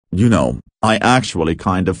You know, I actually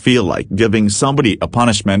kind of feel like giving somebody a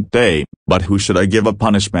punishment day, but who should I give a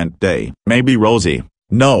punishment day? Maybe Rosie.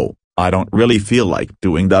 No, I don't really feel like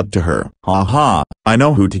doing that to her. Haha, I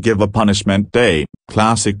know who to give a punishment day.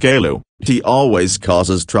 Classic Caillou. He always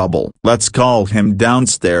causes trouble. Let's call him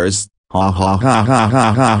downstairs. Ha ha ha ha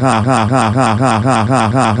ha ha ha ha ha ha ha ha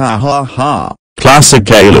ha ha ha ha. Classic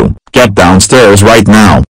Caillou, get downstairs right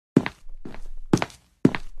now.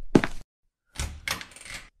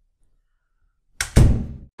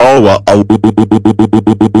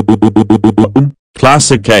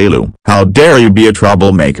 Classic Caillou, how dare you be a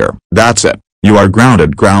troublemaker? That's it. You are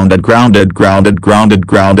grounded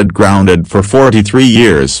for 43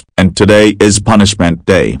 years, and today is punishment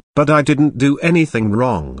day. But I didn't do anything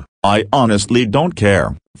wrong. I honestly don't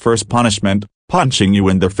care. First punishment, punching you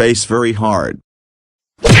in the face very hard.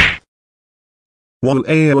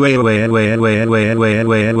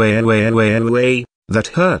 That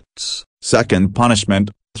hurts. Second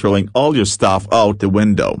punishment, throwing all your stuff out the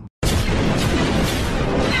window.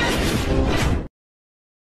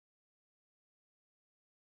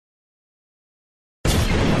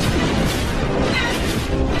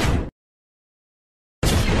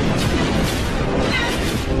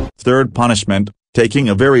 Third punishment, taking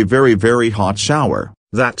a very hot shower.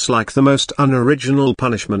 That's like the most unoriginal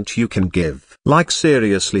punishment you can give. Like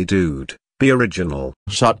seriously dude, be original.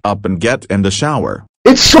 Shut up and get in the shower.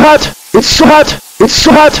 It's so hot! It's so hot! It's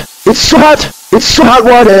so hot! It's so hot! It's so hot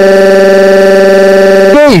water!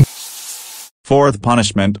 Hey! Fourth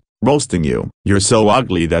punishment, roasting you. You're so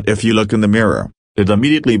ugly that if you look in the mirror, it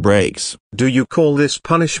immediately breaks. Do you call this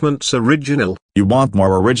punishments original? You want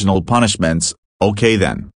more original punishments? Okay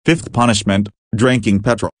then. Fifth punishment, drinking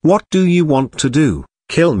petrol. What do you want to do?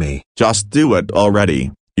 Kill me. Just do it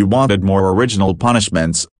already. You wanted more original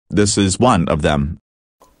punishments, this is one of them.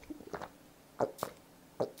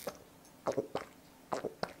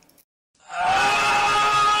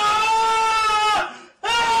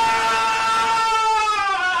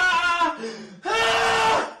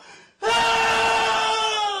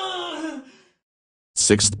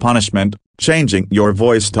 Sixth punishment, changing your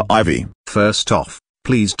voice to Ivie. First off,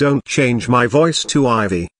 please don't change my voice to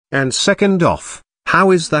Ivie, and second off,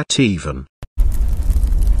 how is that even?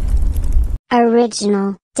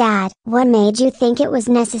 Original. Dad, what made you think it was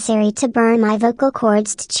necessary to burn my vocal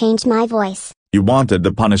cords to change my voice? You wanted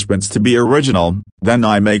the punishments to be original, then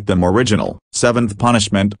I make them original. Seventh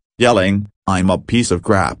punishment, yelling, I'm a piece of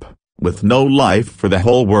crap, with no life for the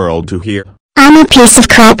whole world to hear. I'm a piece of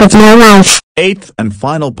crap with no life. Eighth and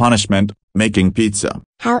final punishment, making pizza.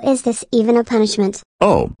 How is this even a punishment?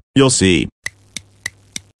 Oh, you'll see.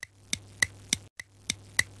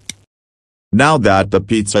 Now that the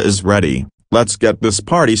pizza is ready, let's get this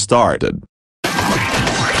party started.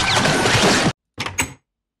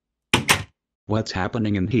 What's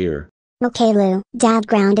happening in here? Okay, Lou, Dad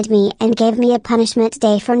grounded me and gave me a punishment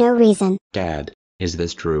day for no reason. Dad, is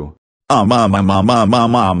this true?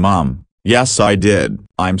 Mom. Yes, I did.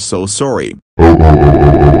 I'm so sorry.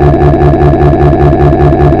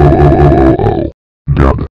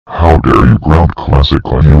 Dad, how dare you ground Classic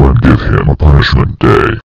Caillou and give him a punishment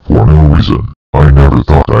day, for no reason. I never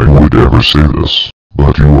thought I would ever say this,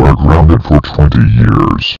 but you are grounded for 20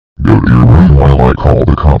 years. Go to your room while I call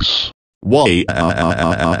the cops. Why?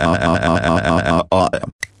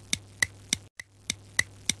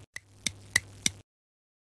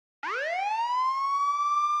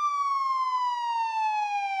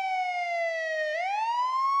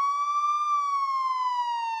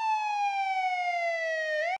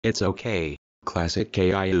 It's okay, Classic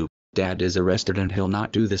Caillou. Dad is arrested and he'll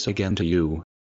not do this again to you.